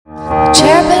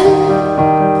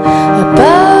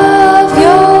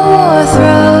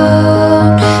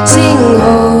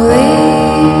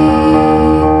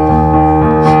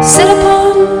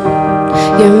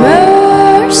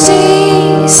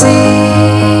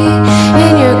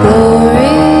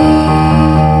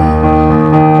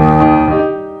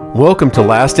Welcome to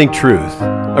Lasting Truth,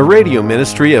 a radio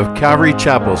ministry of Calvary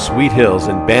Chapel, Sweet Hills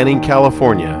in Banning,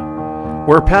 California,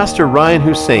 where Pastor Ryan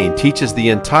Hussein teaches the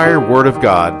entire Word of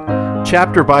God,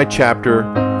 chapter by chapter,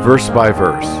 verse by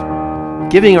verse,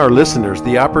 giving our listeners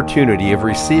the opportunity of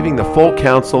receiving the full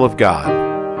counsel of God.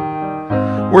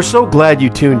 We're so glad you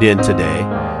tuned in today,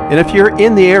 and if you're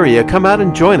in the area, come out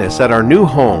and join us at our new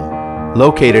home,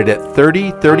 located at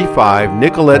 3035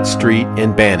 Nicollet Street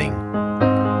in Banning.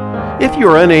 If you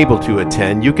are unable to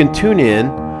attend, you can tune in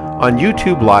on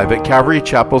YouTube Live at Calvary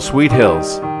Chapel, Sweet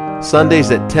Hills,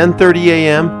 Sundays at 10:30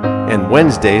 a.m. and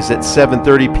Wednesdays at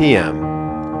 7:30 p.m.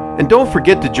 And don't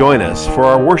forget to join us for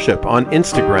our worship on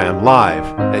Instagram Live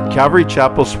at Calvary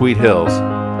Chapel, Sweet Hills,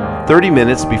 30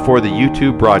 minutes before the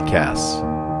YouTube broadcasts.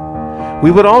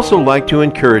 We would also like to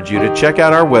encourage you to check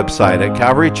out our website at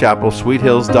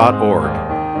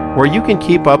calvarychapelsweethills.org, where you can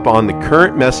keep up on the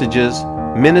current messages,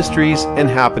 ministries, and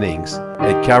happenings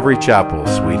at Calvary Chapel,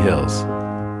 Sweet Hills.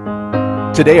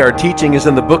 Today our teaching is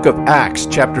in the book of Acts,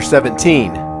 chapter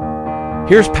 17.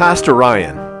 Here's Pastor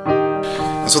Ryan.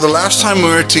 So the last time we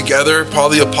were together, Paul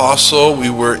the Apostle, we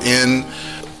were in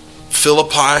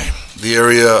Philippi, the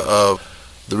area of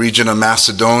the region of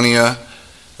Macedonia.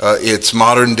 It's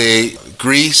modern-day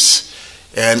Greece,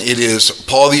 and it is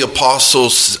Paul the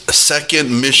Apostle's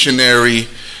second missionary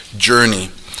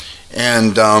journey.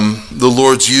 And the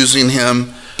Lord's using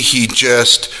him. He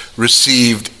just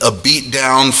received a beat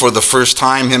down for the first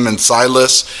time, him and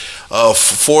Silas,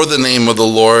 for the name of the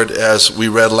Lord, as we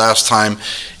read last time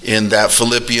in that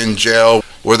Philippian jail,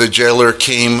 where the jailer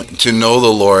came to know the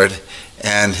Lord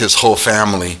and his whole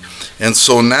family. And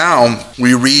so now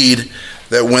we read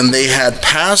that when they had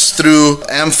passed through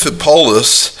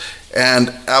Amphipolis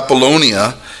and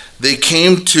Apollonia, they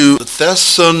came to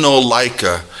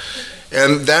Thessalonica.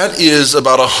 And that is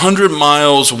about 100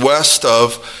 miles west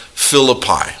of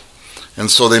Philippi.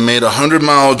 And so they made a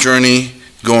 100-mile journey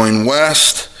going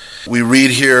west. We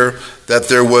read here that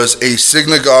there was a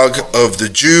synagogue of the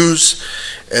Jews,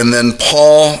 and then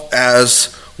Paul, as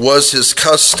was his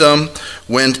custom,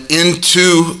 went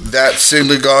into that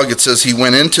synagogue. It says he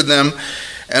went into them,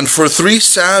 and for 3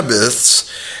 Sabbaths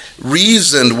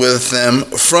reasoned with them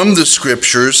from the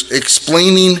scriptures,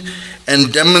 explaining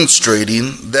and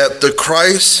demonstrating that the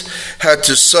Christ had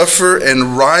to suffer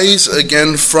and rise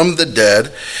again from the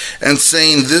dead, and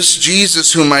saying, "This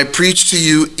Jesus whom I preach to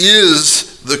you is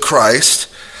the Christ."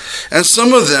 And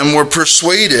some of them were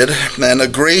persuaded, and a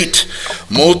great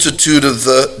multitude of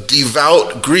the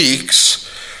devout Greeks,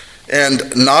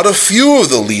 and not a few of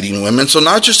the leading women. So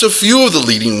not just a few of the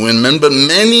leading women, but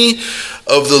many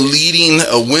of the leading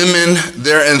women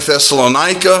there in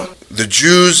Thessalonica, the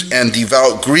Jews and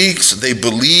devout Greeks, they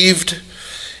believed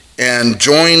and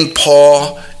joined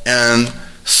Paul and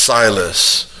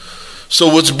Silas. So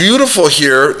what's beautiful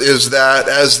here is that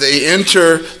as they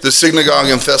enter the synagogue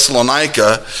in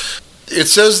Thessalonica, it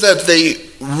says that they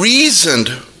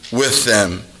reasoned with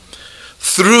them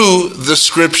through the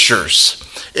scriptures,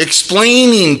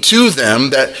 explaining to them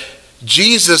that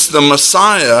Jesus, the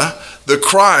Messiah, the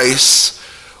Christ,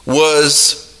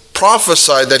 was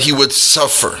prophesied that he would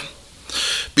suffer.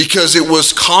 Because it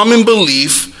was common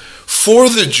belief for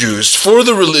the Jews, for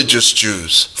the religious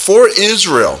Jews, for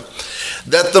Israel,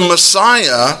 that the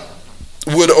Messiah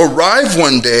would arrive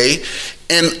one day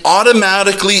and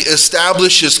automatically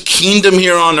establish his kingdom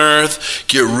here on earth,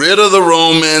 get rid of the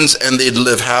Romans, and they'd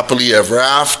live happily ever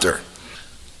after.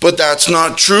 But that's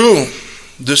not true.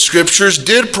 The scriptures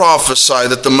did prophesy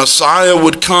that the Messiah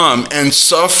would come and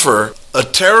suffer a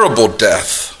terrible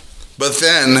death, but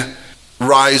then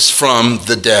rise from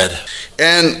the dead.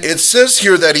 And it says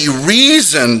here that he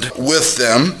reasoned with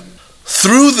them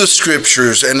through the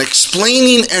scriptures and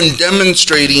explaining and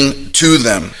demonstrating to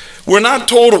them. We're not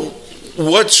told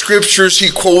what scriptures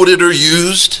he quoted or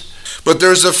used, but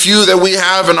there's a few that we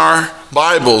have in our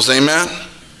Bibles, amen?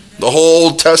 The whole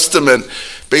Old Testament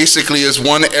basically is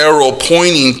one arrow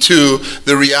pointing to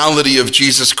the reality of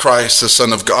Jesus Christ, the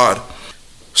Son of God.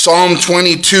 Psalm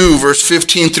 22, verse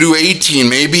 15 through 18,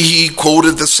 maybe he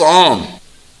quoted the psalm.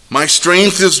 "My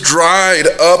strength is dried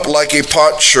up like a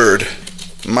potsherd.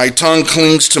 My tongue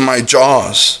clings to my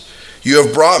jaws. You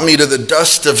have brought me to the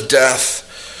dust of death,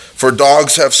 for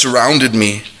dogs have surrounded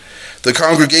me. The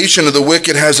congregation of the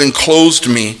wicked has enclosed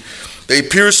me. They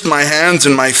pierced my hands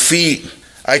and my feet.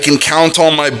 I can count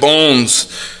all my bones.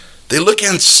 They look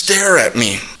and stare at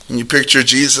me." Can you picture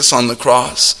Jesus on the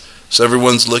cross? So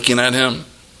everyone's looking at him.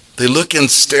 "They look and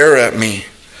stare at me.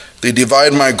 They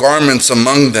divide my garments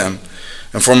among them,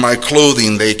 and for my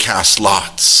clothing they cast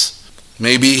lots."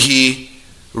 Maybe he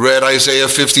read Isaiah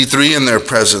 53 in their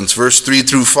presence, verse 3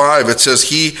 through 5. It says,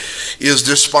 he is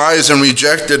despised and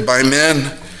rejected by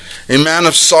men, a man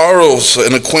of sorrows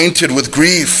and acquainted with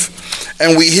grief.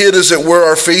 And we hid, as it were,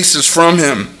 our faces from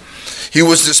him. He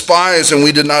was despised, and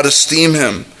we did not esteem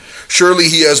him. Surely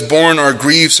he has borne our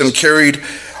griefs and carried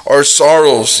our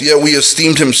sorrows, yet we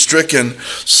esteemed him stricken,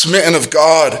 smitten of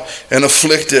God, and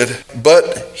afflicted.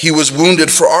 But he was wounded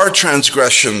for our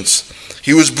transgressions.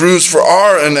 He was bruised for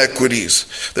our iniquities.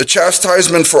 The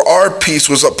chastisement for our peace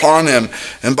was upon him,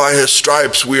 and by his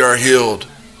stripes we are healed.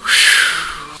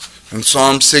 Whew. In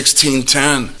Psalm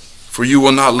 16:10, for you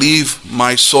will not leave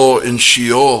my soul in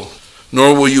Sheol,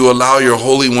 nor will you allow your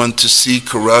Holy One to see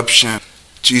corruption.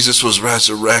 Jesus was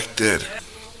resurrected.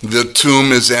 The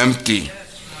tomb is empty.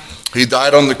 He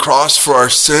died on the cross for our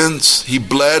sins. He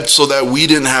bled so that we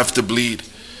didn't have to bleed.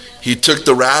 He took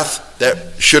the wrath that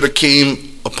should have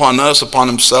came upon us, upon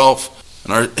himself.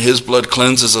 And his blood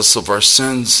cleanses us of our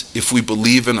sins if we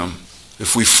believe in him,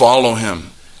 if we follow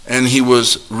him. And he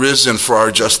was risen for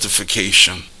our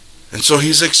justification. And so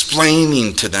he's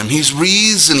explaining to them. He's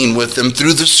reasoning with them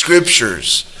through the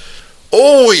scriptures.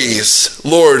 Always,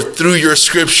 Lord, through your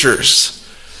scriptures.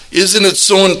 Isn't it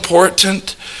so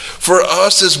important for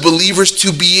us as believers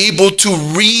to be able to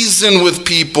reason with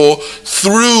people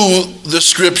through the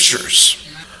scriptures?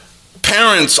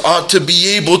 Parents ought to be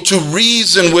able to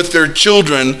reason with their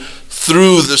children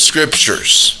through the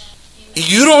scriptures.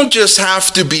 You don't just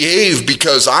have to behave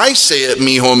because I say it,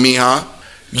 mijo, mija.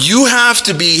 You have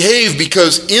to behave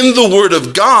because in the Word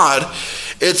of God,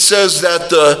 it says that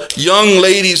the young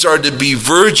ladies are to be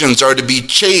virgins, are to be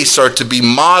chaste, are to be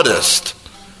modest.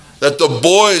 That the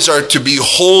boys are to be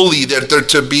holy, that they're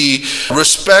to be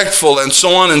respectful, and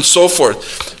so on and so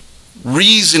forth.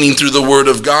 Reasoning through the Word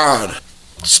of God.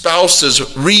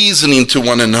 Spouses reasoning to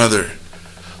one another.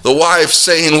 The wife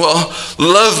saying, well,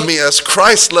 love me as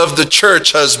Christ loved the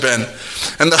church, husband.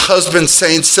 And the husband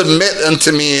saying, submit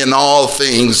unto me in all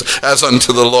things as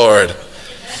unto the Lord.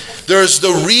 There's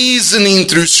the reasoning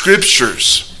through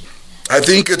scriptures. I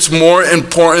think it's more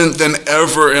important than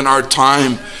ever in our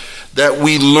time that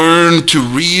we learn to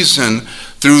reason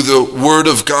through the Word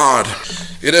of God.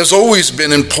 It has always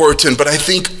been important, but I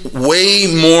think way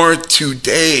more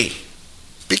today,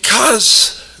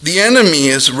 because the enemy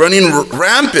is running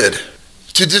rampant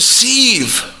to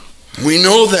deceive. We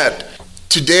know that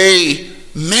today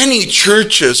many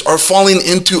churches are falling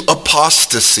into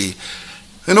apostasy.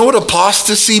 You know what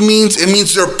apostasy means? It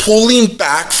means they're pulling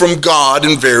back from God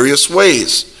in various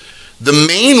ways. The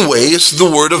main way is the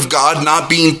Word of God not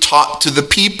being taught to the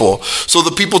people. So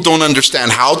the people don't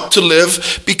understand how to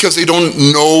live because they don't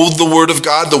know the Word of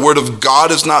God. The Word of God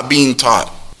is not being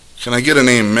taught. Can I get an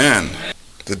amen?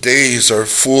 The days are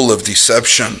full of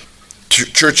deception.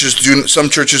 Some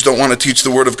churches don't want to teach the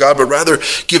Word of God, but rather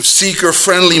give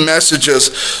seeker-friendly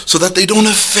messages so that they don't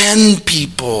offend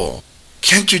people.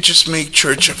 Can't you just make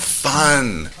church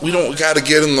fun? We don't got to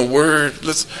get in the Word.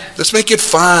 Let's make it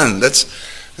fun. Let's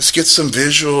get some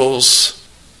visuals,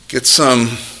 get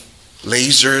some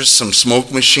lasers, some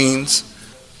smoke machines.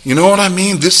 You know what I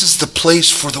mean? This is the place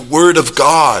for the Word of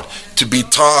God to be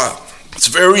taught. It's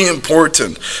very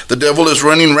important. The devil is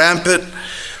running rampant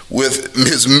with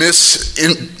his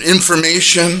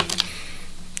misinformation,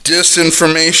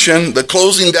 disinformation, the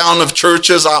closing down of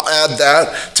churches, I'll add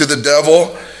that to the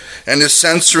devil, and his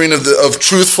censoring of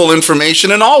truthful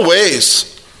information in all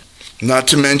ways. Not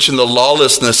to mention the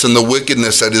lawlessness and the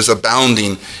wickedness that is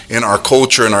abounding in our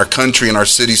culture, in our country, in our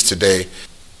cities today.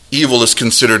 Evil is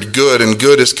considered good and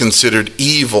good is considered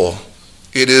evil.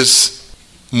 It is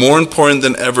more important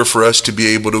than ever for us to be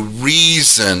able to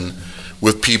reason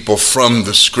with people from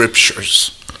the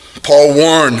scriptures. Paul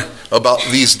warned about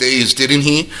these days, didn't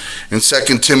he? In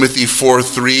 2 Timothy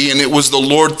 4:3, and it was the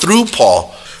Lord through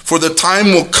Paul. For the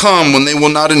time will come when they will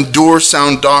not endure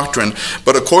sound doctrine,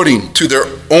 but according to their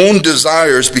own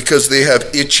desires, because they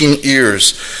have itching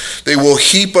ears. They will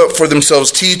heap up for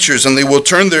themselves teachers, and they will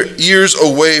turn their ears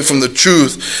away from the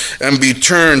truth and be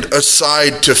turned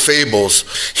aside to fables.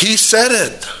 He said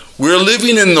it. We're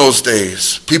living in those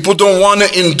days. People don't want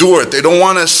to endure it. They don't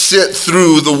want to sit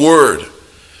through the Word.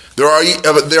 There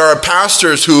are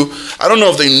pastors who, I don't know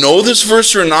if they know this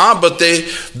verse or not, but they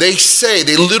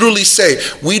literally say,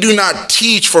 we do not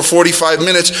teach for 45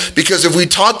 minutes because if we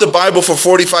taught the Bible for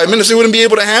 45 minutes, they wouldn't be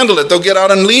able to handle it. They'll get out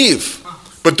and leave.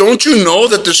 But don't you know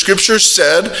that the scripture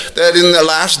said that in the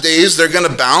last days they're going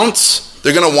to bounce?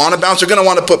 They're going to want to bounce. They're going to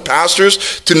want to put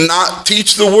pastors to not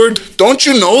teach the Word. Don't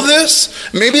you know this?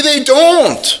 Maybe they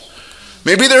don't.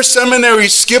 Maybe their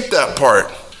seminaries skip that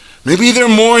part. Maybe they're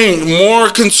more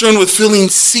concerned with filling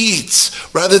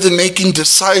seats rather than making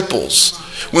disciples.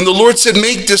 When the Lord said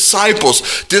make disciples,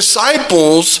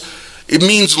 it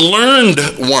means learned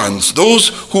ones. Those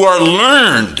who are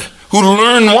learned. Who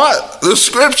learn what? The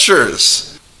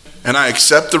scriptures. And I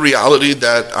accept the reality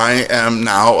that I am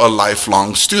now a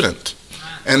lifelong student.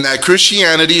 And that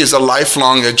Christianity is a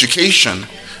lifelong education.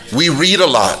 We read a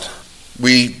lot.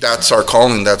 That's our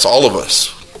calling. That's all of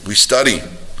us. We study.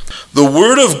 The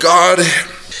Word of God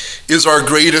is our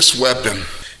greatest weapon.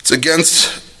 It's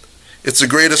the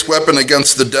greatest weapon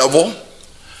against the devil.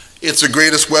 It's the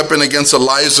greatest weapon against the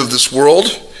lies of this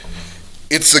world.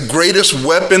 It's the greatest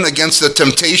weapon against the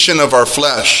temptation of our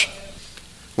flesh.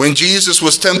 When Jesus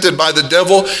was tempted by the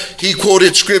devil, he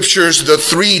quoted scriptures the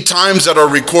 3 times that are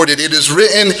recorded. It is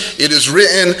written,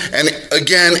 and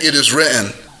again it is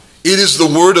written. It is the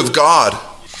Word of God.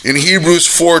 In Hebrews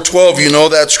 4:12, you know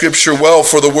that scripture well.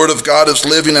 For the Word of God is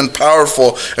living and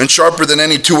powerful and sharper than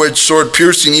any two-edged sword,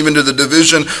 piercing even to the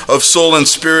division of soul and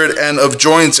spirit and of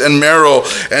joints and marrow,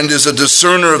 and is a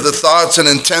discerner of the thoughts and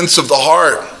intents of the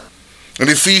heart. In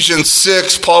Ephesians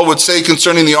 6, Paul would say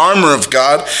concerning the armor of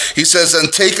God, he says,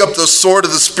 and take up the sword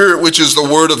of the Spirit, which is the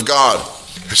Word of God.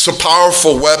 It's a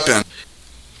powerful weapon.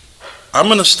 I'm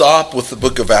going to stop with the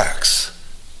book of Acts.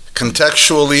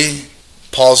 Contextually,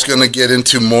 Paul's going to get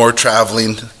into more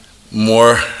traveling,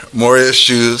 more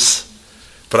issues.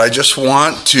 But I just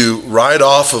want to write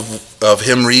off of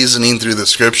him reasoning through the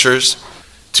scriptures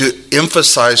to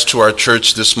emphasize to our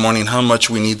church this morning how much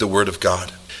we need the Word of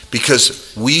God.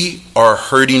 Because we are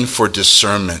hurting for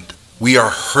discernment. We are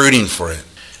hurting for it.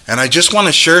 And I just want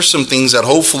to share some things that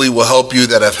hopefully will help you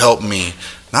that have helped me.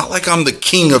 Not like I'm the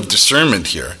king of discernment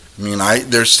here. I mean,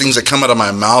 there's things that come out of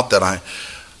my mouth that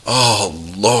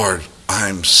oh Lord,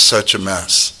 I'm such a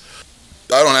mess.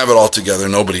 I don't have it all together.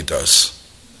 Nobody does.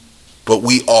 But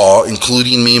we all,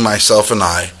 including me, myself, and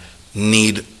I,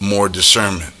 need more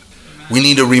discernment. We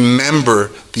need to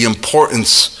remember the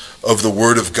importance of the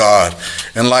Word of God.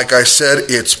 And like I said,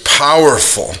 it's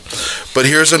powerful. But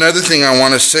here's another thing I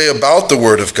want to say about the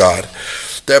Word of God.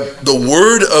 That the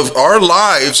word of our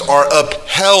lives are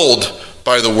upheld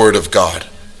by the Word of God.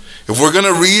 If we're going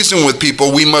to reason with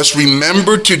people, we must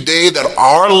remember today that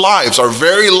our lives, our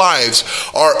very lives,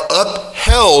 are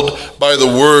upheld by the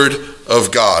Word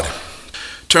of God.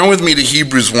 Turn with me to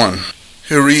Hebrews 1.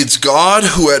 It reads, God,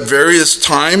 who at various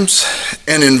times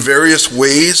and in various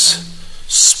ways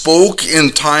spoke in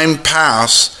time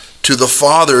past to the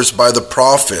fathers by the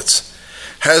prophets,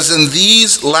 has in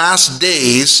these last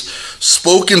days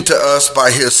spoken to us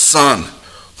by his Son,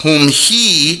 whom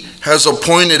he has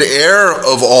appointed heir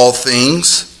of all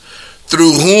things,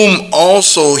 through whom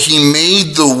also he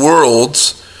made the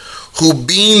worlds, who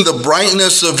being the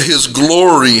brightness of his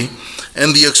glory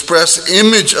and the express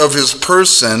image of his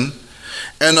person,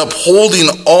 and upholding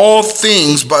all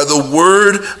things by the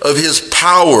word of his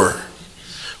power,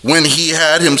 when he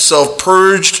had himself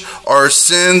purged our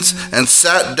sins and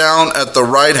sat down at the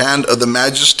right hand of the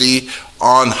Majesty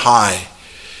on high.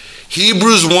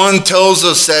 Hebrews 1 tells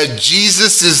us that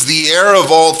Jesus is the heir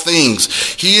of all things.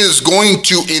 He is going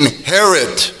to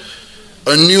inherit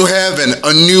a new heaven,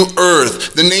 a new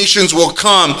earth. The nations will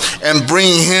come and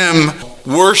bring him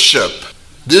worship.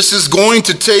 This is going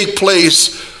to take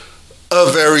place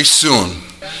very soon.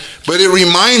 But it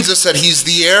reminds us that he's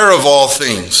the heir of all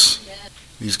things.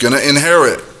 He's going to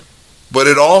inherit. But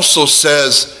it also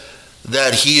says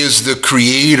that he is the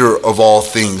creator of all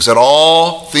things, that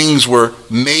all things were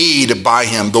made by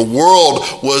him. The world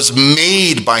was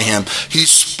made by him. He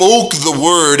spoke the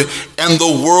word and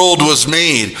the world was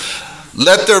made.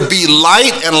 Let there be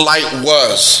light, and light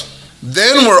was.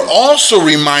 Then we're also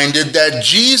reminded that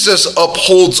Jesus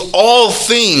upholds all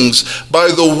things by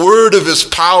the word of his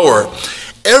power.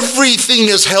 Everything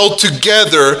is held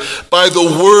together by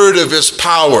the word of his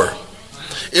power.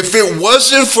 If it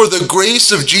wasn't for the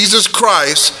grace of Jesus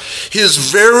Christ, his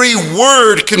very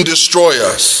word can destroy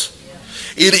us.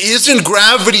 It isn't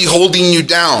gravity holding you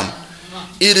down.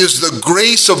 It is the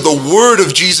grace of the word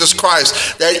of Jesus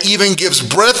Christ that even gives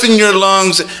breath in your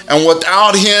lungs, and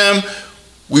without him,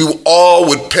 we all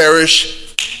would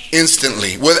perish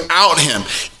instantly. Without him,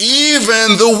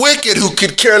 even the wicked who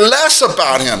could care less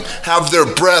about him have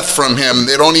their breath from him.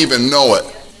 They don't even know it.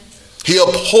 He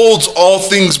upholds all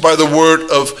things by the word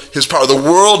of his power. The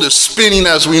world is spinning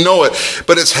as we know it,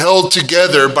 but it's held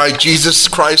together by Jesus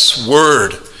Christ's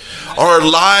word. Our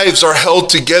lives are held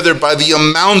together by the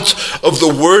amount of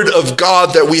the word of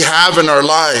God that we have in our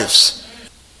lives.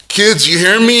 Kids, you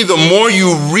hear me? The more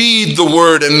you read the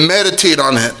word and meditate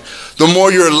on it, the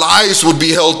more your lives would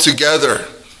be held together.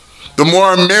 the more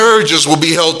our marriages will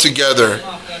be held together,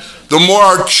 the more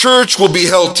our church will be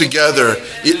held together.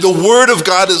 The Word of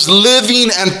God is living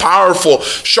and powerful,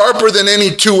 sharper than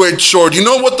any two-edged sword. You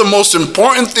know what the most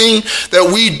important thing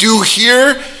that we do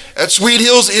here at Sweet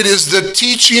Hills? It is the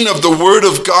teaching of the Word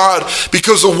of God,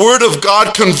 because the Word of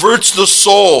God converts the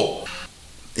soul.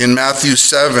 In Matthew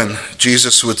 7,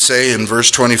 Jesus would say in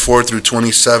verse 24 through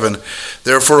 27,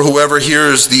 "Therefore whoever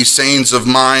hears these sayings of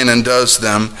mine and does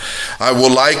them, I will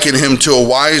liken him to a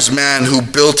wise man who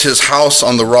built his house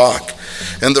on the rock.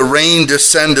 And the rain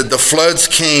descended, the floods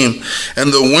came,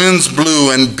 and the winds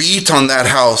blew and beat on that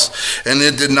house, and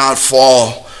it did not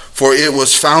fall, for it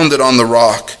was founded on the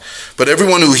rock. But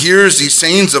everyone who hears these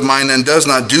sayings of mine and does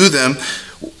not do them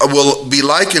will be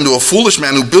likened to a foolish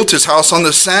man who built his house on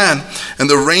the sand. And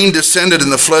the rain descended,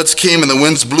 and the floods came, and the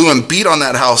winds blew and beat on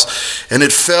that house, and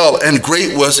it fell, and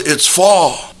great was its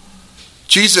fall."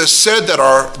 Jesus said that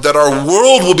our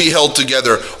world will be held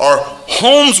together, our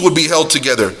homes would be held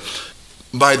together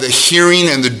by the hearing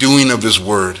and the doing of his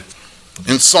word.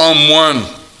 In Psalm 1,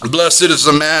 "Blessed is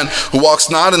the man who walks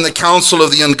not in the counsel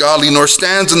of the ungodly, nor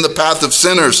stands in the path of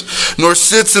sinners, nor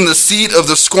sits in the seat of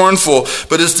the scornful,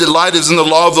 but his delight is in the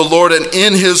law of the Lord, and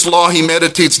in his law he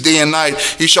meditates day and night.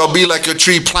 He shall be like a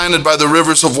tree planted by the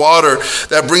rivers of water,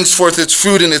 that brings forth its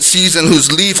fruit in its season,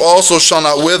 whose leaf also shall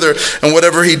not wither, and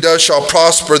whatever he does shall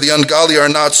prosper. The ungodly are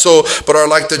not so, but are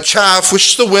like the chaff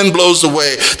which the wind blows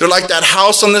away." They're like that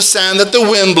house on the sand that the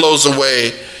wind blows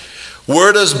away.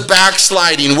 Where does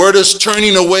backsliding, where does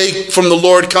turning away from the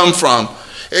Lord come from?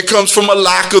 It comes from a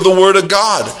lack of the Word of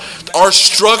God. Our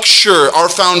structure, our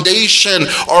foundation,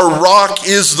 our rock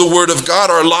is the Word of God.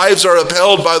 Our lives are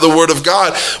upheld by the Word of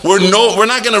God. We're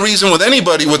not going to reason with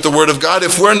anybody with the Word of God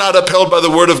if we're not upheld by the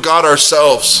Word of God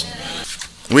ourselves.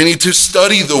 We need to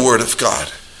study the Word of God.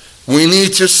 We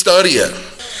need to study it.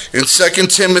 In 2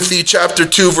 Timothy chapter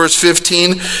 2, verse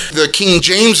 15, the King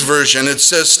James Version, it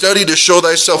says, "Study to show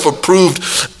thyself approved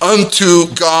unto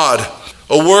God,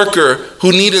 a worker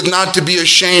who needeth not to be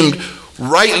ashamed,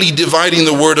 rightly dividing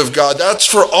the word of God." That's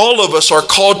for all of us are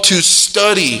called to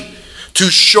study, to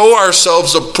show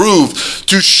ourselves approved,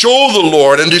 to show the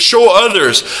Lord and to show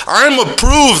others. I'm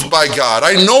approved by God.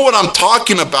 I know what I'm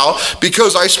talking about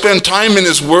because I spend time in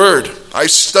his word. I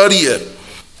study it.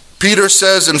 Peter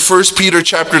says in 1 Peter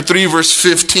chapter 3, verse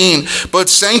 15,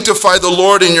 "But sanctify the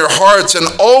Lord in your hearts, and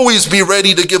always be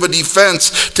ready to give a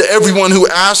defense to everyone who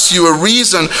asks you a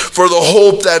reason for the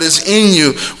hope that is in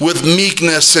you, with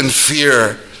meekness and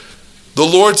fear." The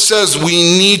Lord says we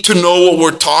need to know what we're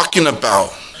talking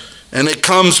about, and it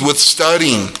comes with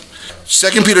studying.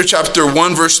 2 Peter chapter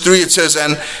 1, verse 3, it says,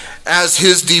 "And as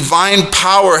his divine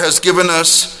power has given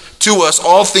to us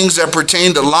all things that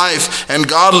pertain to life and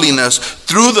godliness,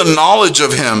 through the knowledge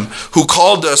of him who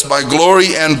called us by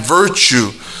glory and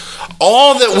virtue."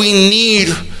 All that we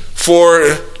need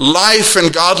for life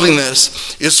and godliness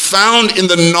is found in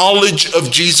the knowledge of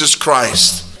Jesus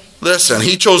Christ. Listen,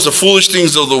 he chose the foolish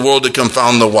things of the world to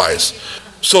confound the wise.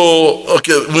 So,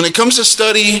 when it comes to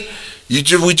study, we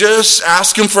just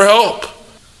ask him for help.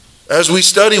 As we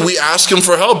study, we ask him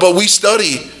for help, but we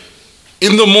study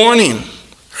in the morning.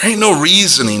 There ain't no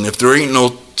reasoning if there ain't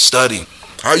no study.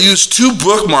 I use 2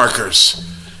 bookmarkers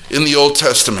in the Old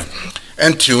Testament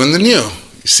and 2 in the New.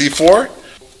 You see 4?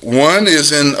 One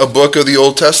is in a book of the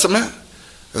Old Testament,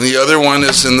 and the other one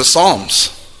is in the Psalms.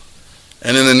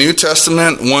 And in the New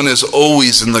Testament, one is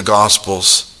always in the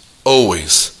Gospels.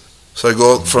 Always. So I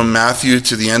go from Matthew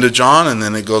to the end of John, and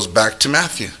then it goes back to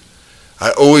Matthew.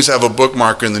 I always have a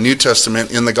bookmarker in the New Testament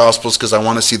in the Gospels because I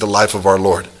want to see the life of our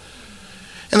Lord.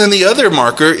 And then the other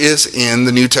marker is in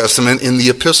the New Testament in the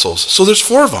epistles. So there's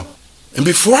 4 of them. And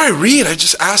before I read, I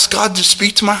just ask God to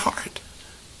speak to my heart.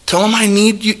 Tell him I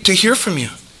need you to hear from you.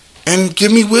 And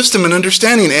give me wisdom and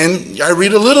understanding. And I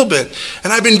read a little bit.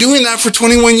 And I've been doing that for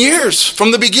 21 years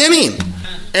from the beginning.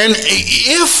 And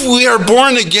if we are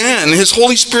born again, his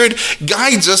Holy Spirit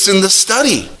guides us in the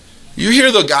study. You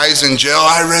hear the guys in jail,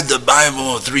 "I read the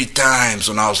Bible 3 times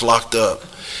when I was locked up."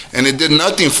 And it did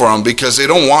nothing for them because they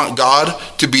don't want God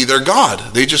to be their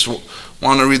God. They just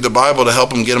want to read the Bible to help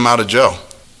them get them out of jail.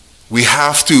 We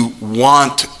have to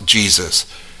want Jesus.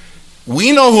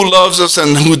 We know who loves us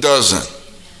and who doesn't.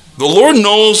 The Lord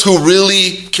knows who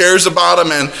really cares about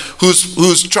him and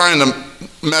who's trying to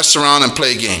mess around and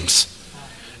play games.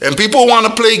 And people want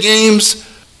to play games,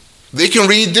 they can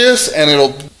read this and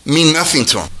it'll mean nothing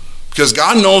to them. Because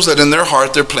God knows that in their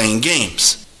heart they're playing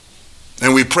games.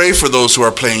 And we pray for those who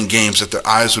are playing games that their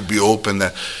eyes would be open,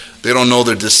 that they don't know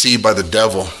they're deceived by the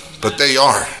devil, but they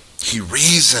are. He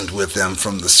reasoned with them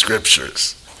from the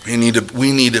scriptures. We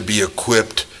need to be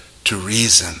equipped to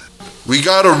reason. We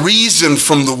got a reason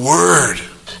from the Word.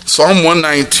 Psalm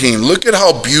 119. Look at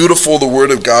how beautiful the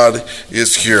Word of God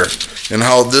is here and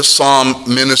how this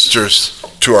psalm ministers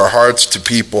to our hearts, to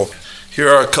people. Here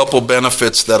are a couple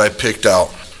benefits that I picked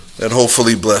out that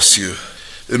hopefully bless you.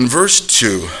 In verse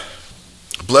 2,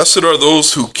 blessed are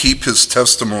those who keep his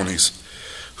testimonies,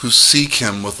 who seek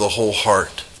him with the whole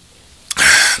heart.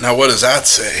 Now, what does that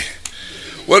say?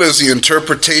 What is the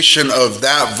interpretation of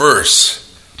that verse?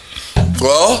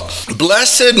 Well,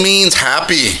 blessed means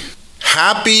happy.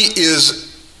 Happy is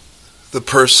the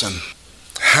person.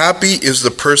 Happy is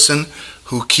the person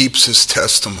who keeps his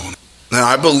testimony. Now,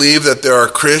 I believe that there are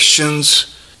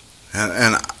Christians,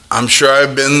 and I'm sure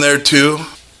I've been there too,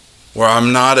 where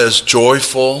I'm not as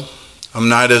joyful, I'm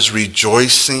not as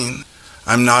rejoicing,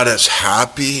 I'm not as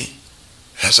happy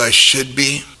as I should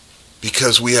be,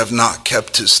 because we have not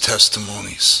kept his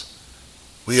testimonies.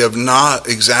 We have not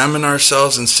examined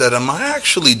ourselves and said, am I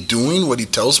actually doing what he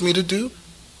tells me to do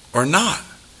or not?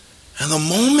 And the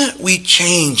moment we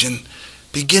change and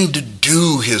begin to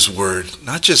do his word,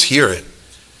 not just hear it,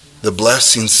 the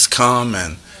blessings come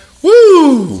and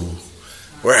woo,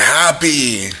 we're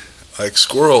happy like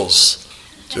squirrels,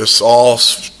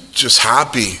 just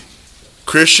happy.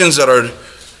 Christians that are,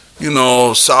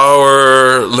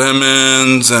 sour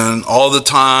lemons and all the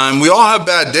time. We all have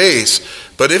bad days,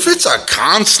 but if it's a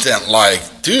constant,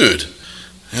 dude,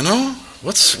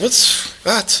 what's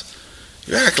that?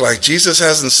 You act like Jesus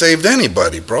hasn't saved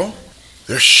anybody, bro.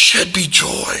 There should be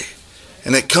joy.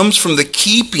 And it comes from the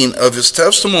keeping of his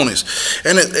testimonies.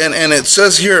 And it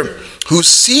says here, who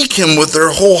seek him with their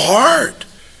whole heart.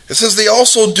 It says they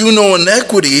also do no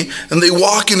iniquity and they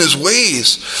walk in his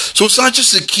ways. So it's not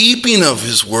just the keeping of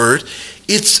his word.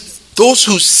 It's those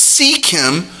who seek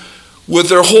him with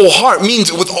their whole heart. It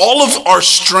means with all of our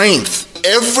strength,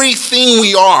 everything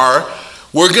we are,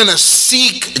 we're going to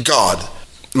seek God.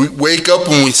 We wake up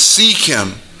and we seek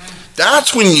him.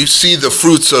 That's when you see the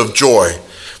fruits of joy.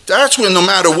 That's when no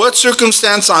matter what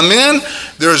circumstance I'm in,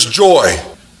 there's joy.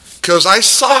 Because I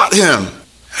sought him.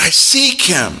 I seek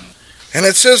him. And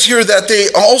it says here that they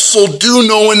also do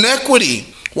no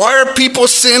iniquity. Why are people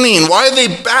sinning? Why are they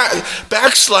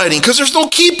backsliding? Because there's no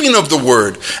keeping of the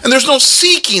word. And there's no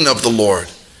seeking of the Lord.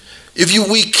 If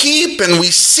we keep and we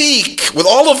seek with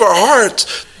all of our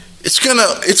hearts, it's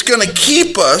gonna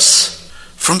keep us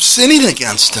from sinning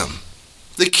against him.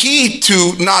 The key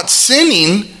to not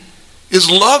sinning is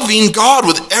loving God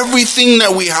with everything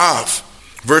that we have.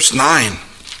 Verse 9.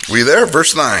 We there?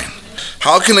 Verse 9.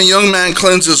 How can a young man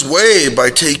cleanse his way? By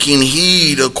taking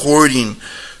heed according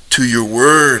to your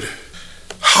word.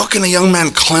 How can a young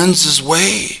man cleanse his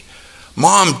way?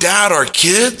 Mom, dad, our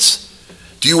kids,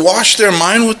 do you wash their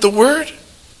mind with the word?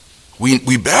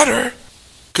 We better,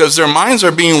 because their minds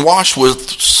are being washed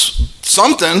with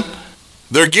something.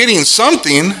 They're getting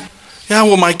something. Yeah,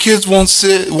 well, my kids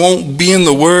won't be in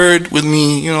the word with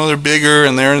me. They're bigger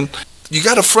and you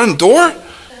got a front door?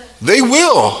 They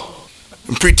will.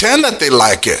 And pretend that they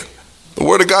like it. The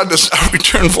word of God does not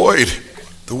return void.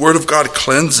 The word of God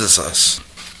cleanses us.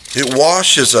 It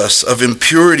washes us of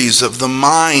impurities of the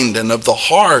mind and of the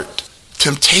heart,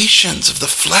 temptations of the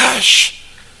flesh.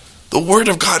 The word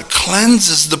of God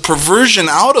cleanses the perversion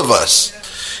out of us.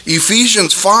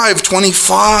 Ephesians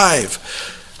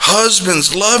 5:25.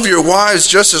 Husbands, love your wives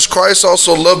just as Christ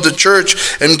also loved the church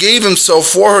and gave himself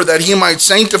for her, that he might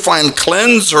sanctify and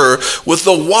cleanse her with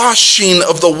the washing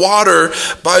of the water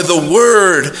by the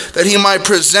word, that he might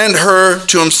present her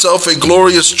to himself a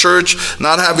glorious church,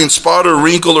 not having spot or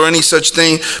wrinkle or any such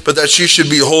thing, but that she should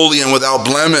be holy and without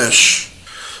blemish.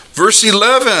 Verse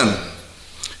 11,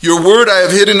 your word I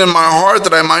have hidden in my heart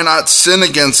that I might not sin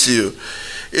against you.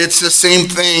 It's the same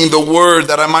thing, the word,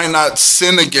 that I might not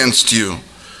sin against you.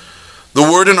 The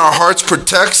word in our hearts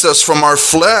protects us from our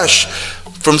flesh,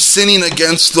 from sinning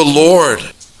against the Lord.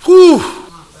 Whew.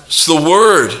 It's the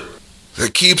word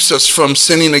that keeps us from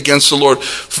sinning against the Lord.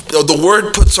 The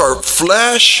word puts our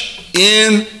flesh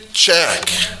in check.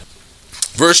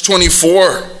 Verse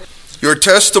 24, your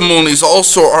testimonies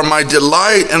also are my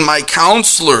delight and my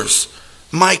counselors.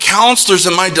 My counselors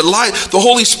and my delight. The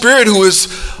Holy Spirit, who is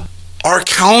our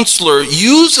counselor,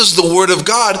 uses the word of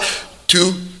God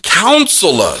to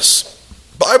counsel us.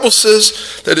 The Bible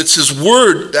says that it's his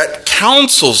word that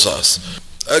counsels us.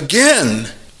 Again,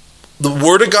 the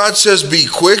word of God says be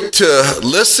quick to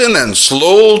listen and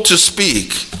slow to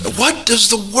speak. What does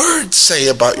the word say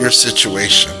about your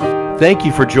situation? Thank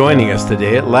you for joining us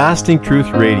today at Lasting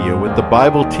Truth Radio with the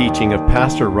Bible teaching of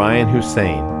Pastor Ryan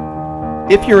Hussein.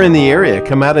 If you're in the area,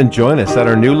 come out and join us at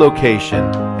our new location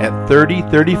at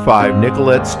 3035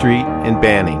 Nicollet Street in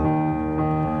Banning.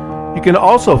 You can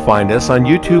also find us on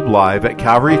YouTube Live at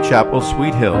Calvary Chapel,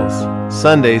 Sweet Hills,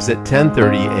 Sundays at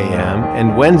 10:30 a.m.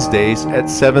 and Wednesdays at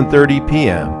 7:30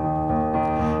 p.m.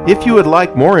 If you would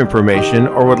like more information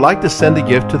or would like to send a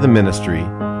gift to the ministry,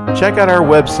 check out our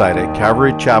website at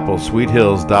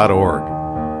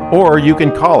calvarychapelsweethills.org, or you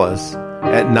can call us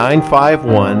at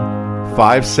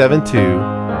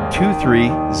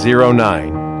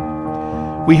 951-572-2309.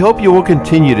 We hope you will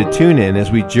continue to tune in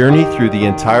as we journey through the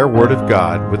entire Word of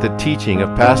God with the teaching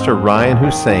of Pastor Ryan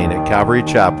Hussein at Calvary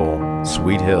Chapel,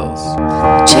 Sweet Hills.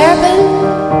 Cherubim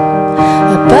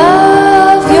above